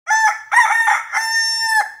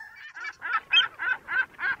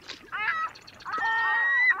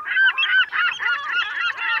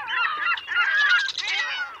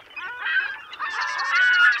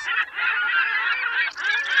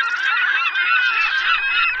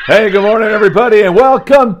Hey, good morning, everybody, and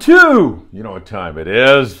welcome to, you know what time it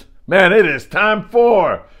is. Man, it is time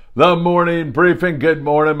for the morning briefing. Good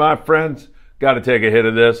morning, my friends. Got to take a hit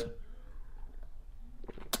of this.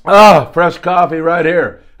 Fresh coffee right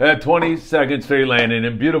here at 22nd Street Landing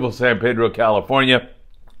in beautiful San Pedro, California.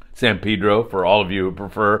 San Pedro, for all of you who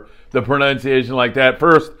prefer the pronunciation like that.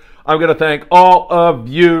 First, I'm going to thank all of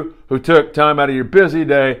you who took time out of your busy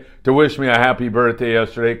day to wish me a happy birthday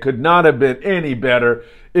yesterday. It could not have been any better.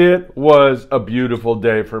 It was a beautiful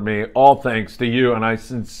day for me, all thanks to you, and I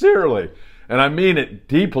sincerely, and I mean it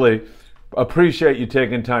deeply, appreciate you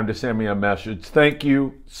taking time to send me a message. Thank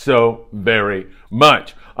you so very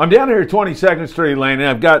much. I'm down here at 22nd Street Lane, and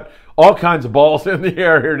I've got all kinds of balls in the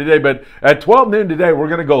air here today, but at 12 noon today, we're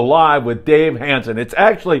going to go live with Dave Hansen. It's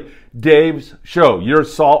actually Dave's show, your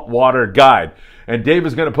saltwater guide. And Dave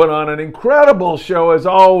is going to put on an incredible show as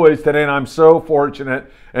always today, and I'm so fortunate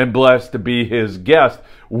and blessed to be his guest.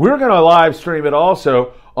 We're going to live stream it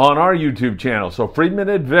also on our YouTube channel. So Friedman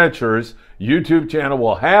Adventures YouTube channel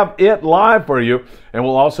will have it live for you, and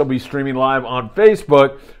we'll also be streaming live on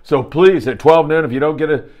Facebook. So please, at 12 noon, if you don't get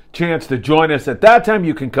a chance to join us at that time,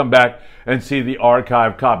 you can come back and see the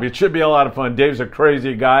archive copy. It should be a lot of fun. Dave's a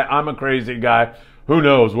crazy guy. I'm a crazy guy. Who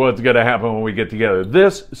knows what's going to happen when we get together.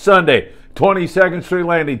 This Sunday, 22nd Street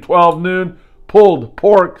Landing, 12 noon, pulled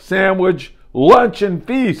pork sandwich, lunch and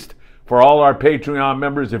feast for all our Patreon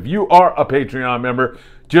members. If you are a Patreon member,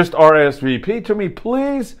 just RSVP to me,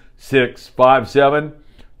 please.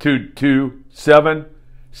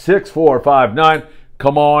 657-227-6459.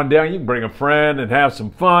 Come on down. You can bring a friend and have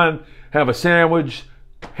some fun, have a sandwich,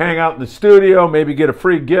 hang out in the studio, maybe get a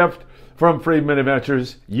free gift from Friedman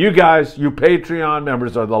Adventures. You guys, you Patreon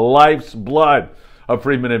members, are the life's blood of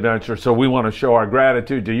Friedman Adventure, so we want to show our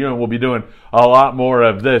gratitude to you, and we'll be doing a lot more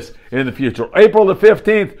of this in the future. April the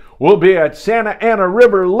 15th, we'll be at Santa Ana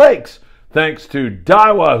River Lakes, thanks to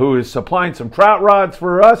Daiwa, who is supplying some trout rods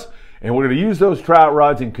for us, and we're going to use those trout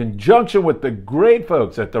rods in conjunction with the great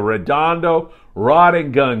folks at the Redondo Rod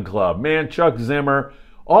and Gun Club. Man, Chuck Zimmer,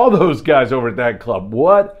 all those guys over at that club.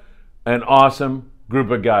 What an awesome group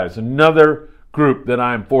of guys. Another group that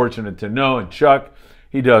I'm fortunate to know, and Chuck,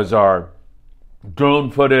 he does our drone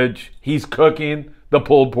footage. He's cooking the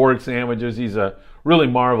pulled pork sandwiches. He's a really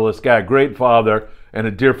marvelous guy, great father, and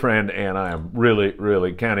a dear friend, and I am really,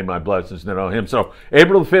 really counting my blessings to know him. So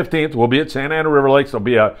April the 15th, we'll be at Santa Ana River Lakes. There'll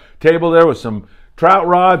be a table there with some trout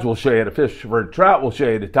rods. We'll show you how to fish for trout. We'll show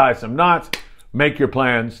you how to tie some knots. Make your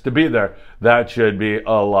plans to be there. That should be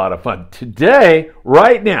a lot of fun. Today,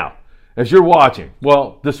 right now, as you're watching,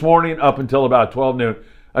 well, this morning up until about 12 noon,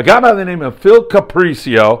 a guy by the name of Phil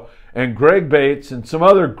Capricio and Greg Bates and some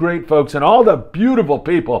other great folks and all the beautiful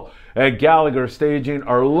people at Gallagher Staging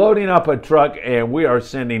are loading up a truck, and we are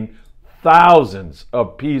sending thousands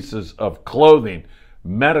of pieces of clothing,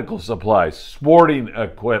 medical supplies, sporting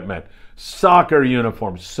equipment, soccer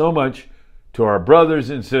uniforms, so much to our brothers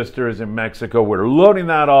and sisters in Mexico. We're loading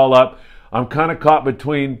that all up. I'm kind of caught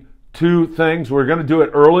between two things. We're going to do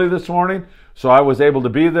it early this morning, so I was able to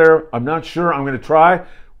be there. I'm not sure. I'm going to try.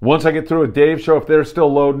 Once I get through a Dave show, if they're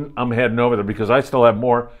still loading, I'm heading over there because I still have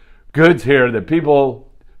more goods here that people,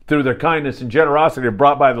 through their kindness and generosity, have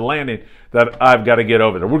brought by the landing that I've got to get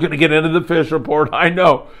over there. We're going to get into the fish report. I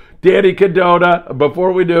know. Danny Cadota,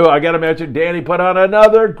 before we do, I got to mention Danny put on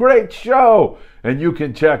another great show, and you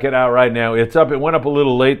can check it out right now. It's up. It went up a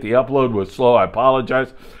little late. The upload was slow. I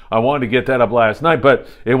apologize. I wanted to get that up last night, but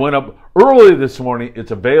it went up early this morning. It's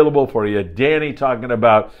available for you. Danny talking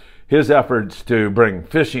about his efforts to bring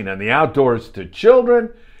fishing and the outdoors to children,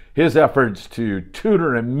 his efforts to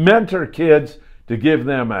tutor and mentor kids to give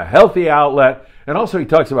them a healthy outlet, and also he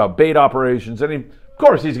talks about bait operations, and of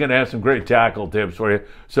course he's going to have some great tackle tips for you,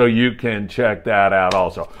 so you can check that out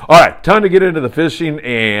also. All right, time to get into the fishing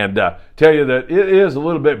and tell you that it is a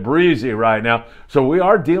little bit breezy right now, so we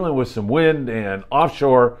are dealing with some wind and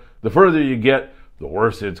offshore. The further you get, the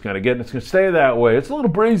worse it's going to get, and it's going to stay that way. It's a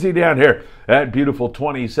little breezy down here at beautiful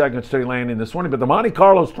 22nd Street Landing this morning, but the Monte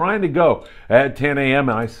Carlo's trying to go at 10 a.m.,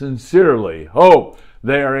 and I sincerely hope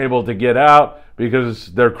they are able to get out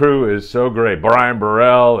because their crew is so great. Brian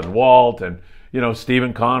Burrell and Walt and,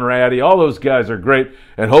 Stephen Conradi, all those guys are great,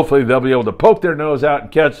 and hopefully they'll be able to poke their nose out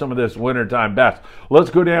and catch some of this wintertime bass. Let's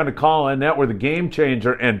go down to Colin Net, where the Game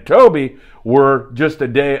Changer and Toby were just a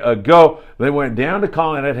day ago. They went down to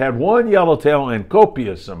Colin Net, had one yellowtail and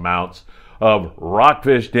copious amounts of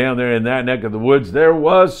rockfish down there in that neck of the woods. There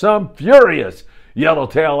was some furious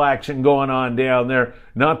yellowtail action going on down there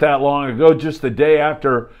not that long ago, just the day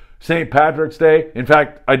after St. Patrick's Day. In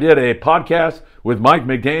fact, I did a podcast with Mike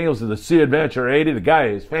McDaniels of the Sea Adventure 80. The guy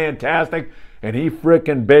is fantastic. and he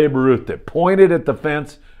frickin' Babe Ruthed it, pointed at the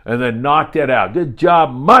fence, and then knocked it out. Good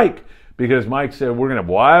job, Mike, because Mike said we're going to have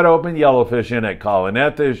wide open yellowfish in at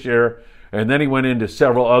Collinette this year, and then he went into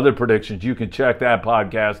several other predictions. You can check that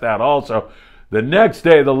podcast out also. The next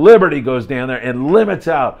day, the Liberty goes down there and limits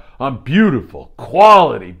out on beautiful,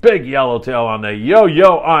 quality, big yellowtail on the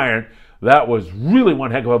Yo-Yo iron. That was really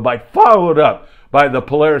one heck of a bite, followed up by the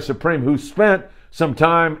Polaris Supreme, who spent some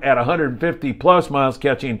time at 150 plus miles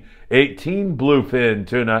catching 18 bluefin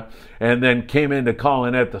tuna, and then came into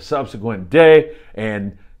Collinette the subsequent day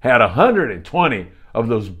and had 120 of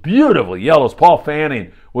those beautiful yellows. Paul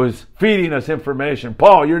Fanning was feeding us information.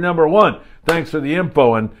 Paul, you're number one. Thanks for the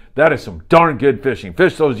info, and that is some darn good fishing.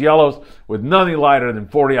 Fish those yellows with nothing lighter than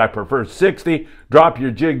 40. I prefer 60. Drop your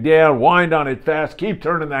jig down, wind on it fast, keep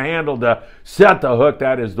turning the handle to set the hook.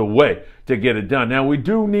 That is the way to get it done. Now, we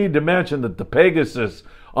do need to mention that the Pegasus,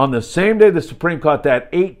 on the same day the Supreme caught that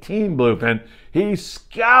 18 bluefin, he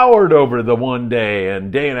scoured over the 1 day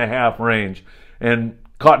and day and a half range and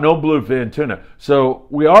caught no bluefin tuna. So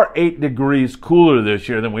we are 8 degrees cooler this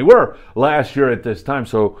year than we were last year at this time.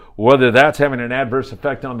 So whether that's having an adverse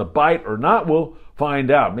effect on the bite or not, we'll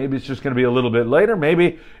find out. Maybe it's just going to be a little bit later.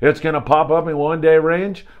 Maybe it's going to pop up in 1 day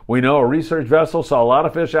range. We know a research vessel saw a lot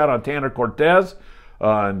of fish out on Tanner Cortez,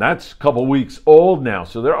 and that's a couple weeks old now.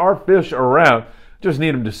 So there are fish around. Just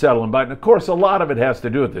need them to settle and bite. And of course, a lot of it has to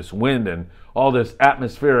do with this wind and all this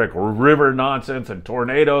atmospheric river nonsense and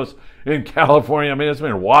tornadoes in California. I mean, it's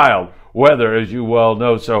been wild weather, as you well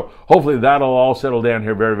know. So hopefully that'll all settle down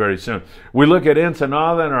here very, very soon. We look at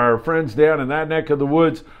Ensenada, and our friends down in that neck of the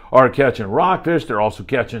woods are catching rockfish. They're also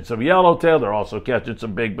catching some yellowtail. They're also catching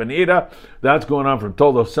some big bonita. That's going on from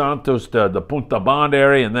Todos Santos to the Punta Bond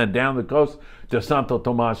area and then down the coast to Santo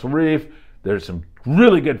Tomas Reef. There's some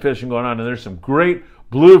really good fishing going on, and there's some great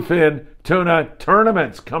bluefin tuna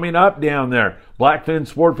tournaments coming up down there. Blackfin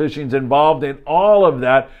sport fishing's involved in all of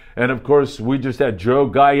that. And of course, we just had Joe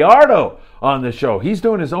Gallardo on the show. He's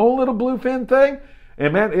doing his own little bluefin thing.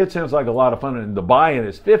 And man, it sounds like a lot of fun. And the buy-in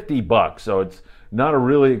is $50, so it's not a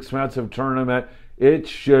really expensive tournament. It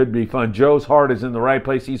should be fun. Joe's heart is in the right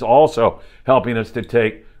place. He's also helping us to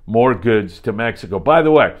take more goods to Mexico. By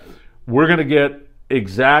the way, we're going to get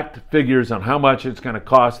exact figures on how much it's going to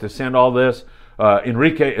cost to send all this.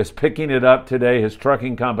 Enrique is picking it up today, his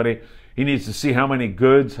trucking company. He needs to see how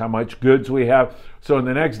much goods we have. So in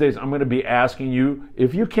the next days, I'm going to be asking you,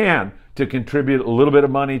 if you can, to contribute a little bit of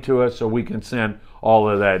money to us so we can send all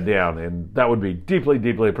of that down. And that would be deeply,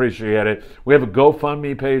 deeply appreciated. We have a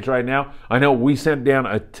GoFundMe page right now. I know we sent down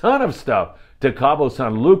a ton of stuff to Cabo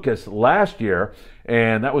San Lucas last year,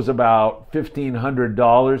 and that was about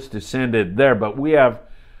 $1,500 to send it there. But we have,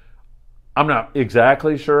 I'm not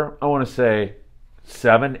exactly sure, I want to say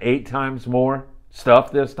 7-8 times more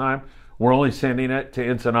stuff this time. We're only sending it to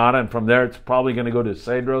Ensenada, and from there it's probably going to go to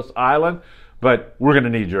Cedros Island, but we're going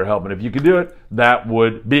to need your help. And if you could do it, that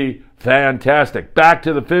would be fantastic. Back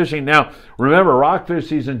to the fishing. Now, remember, rockfish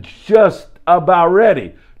season just about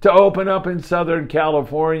ready to open up in Southern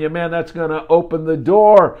California. Man, that's going to open the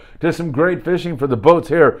door to some great fishing for the boats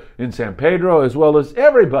here in San Pedro, as well as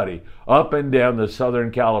everybody up and down the Southern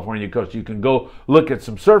California coast. You can go look at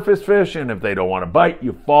some surface fish, and if they don't want to bite,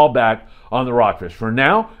 you fall back on the rockfish. For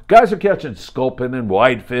now, guys are catching sculpin and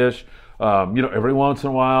whitefish. Every once in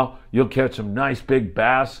a while, you'll catch some nice big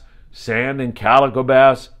bass, sand and calico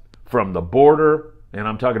bass from the border. And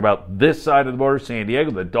I'm talking about this side of the border, San Diego.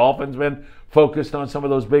 The Dolphins been focused on some of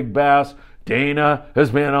those big bass. Dana has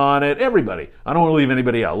been on it. Everybody. I don't want to leave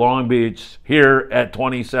anybody out. Long Beach, here at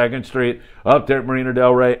 22nd Street, up there at Marina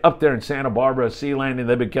Del Rey, up there in Santa Barbara, Sea Landing.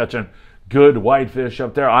 They've been catching good whitefish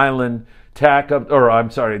up there. Island Tack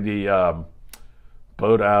the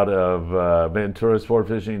boat out of Ventura Sport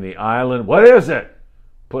Fishing, the Island. What is it?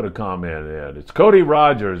 Put a comment in. It's Cody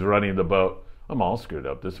Rogers running the boat. I'm all screwed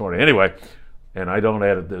up this morning. Anyway, and I don't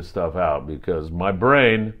edit this stuff out because my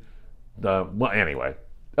brain, anyway,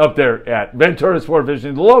 up there at Ventura Sport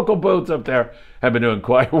Fishing, the local boats up there have been doing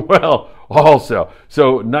quite well also.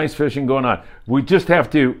 So nice fishing going on. We just have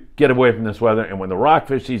to get away from this weather, and when the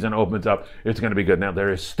rockfish season opens up, it's going to be good. Now,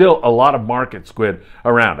 there is still a lot of market squid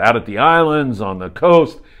around, out at the islands, on the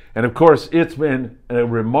coast, and of course, it's been a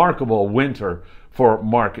remarkable winter for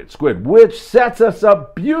market squid, which sets us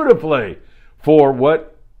up beautifully for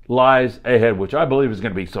what lies ahead, which I believe is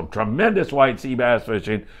going to be some tremendous white sea bass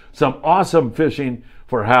fishing, some awesome fishing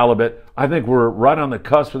for halibut. I think we're right on the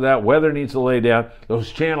cusp of that. Weather needs to lay down.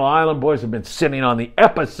 Those Channel Island boys have been sitting on the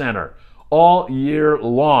epicenter all year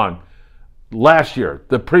long. Last year,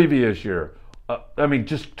 the previous year, I mean,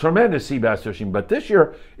 just tremendous sea bass fishing. But this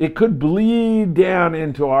year, it could bleed down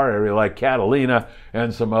into our area, like Catalina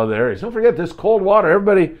and some other areas. Don't forget this cold water.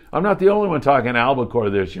 Everybody, I'm not the only one talking albacore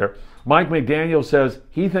this year. Mike McDaniel says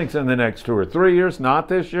he thinks in the next 2 or 3 years, not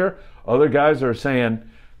this year. Other guys are saying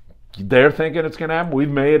they're thinking it's going to happen. We've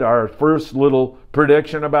made our first little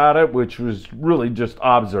prediction about it, which was really just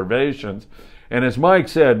observations. And as Mike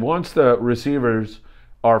said, once the receivers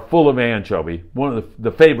are full of anchovy, one of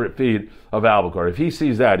the favorite feed of albacore, if he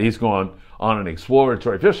sees that, he's going on an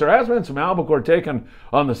exploratory fish. There has been some albacore taken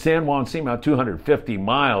on the San Juan Seamount, 250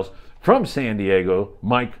 miles from San Diego.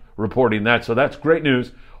 Mike reporting that, so that's great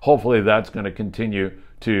news. Hopefully that's going to continue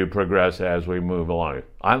to progress as we move along.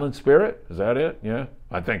 Island Spirit, is that it? Yeah,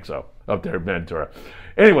 I think so, up there in Ventura.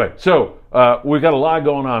 Anyway, so we've got a lot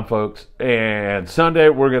going on, folks, and Sunday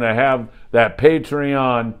we're going to have that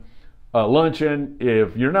Patreon luncheon.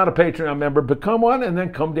 If you're not a Patreon member, become one and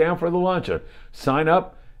then come down for the luncheon. Sign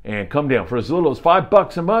up and come down. For as little as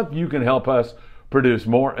 $5 a month, you can help us produce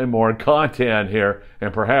more and more content here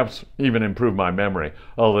and perhaps even improve my memory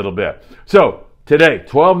a little bit. So today,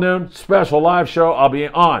 12 noon, special live show. I'll be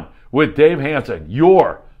on with Dave Hansen,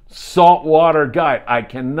 your saltwater guide. I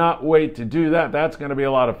cannot wait to do that. That's going to be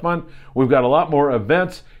a lot of fun. We've got a lot more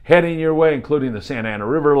events heading your way, including the Santa Ana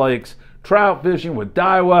River Lakes trout fishing with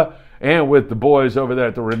Daiwa and with the boys over there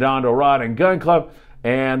at the Redondo Rod and Gun Club,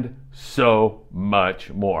 and so much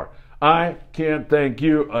more. I can't thank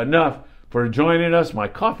you enough for joining us. My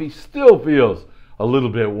coffee still feels a little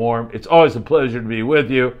bit warm. It's always a pleasure to be with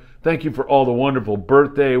you. Thank you for all the wonderful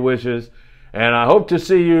birthday wishes. And I hope to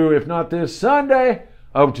see you, if not this Sunday,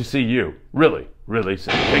 I hope to see you really, really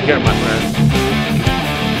soon. Take care, my friends.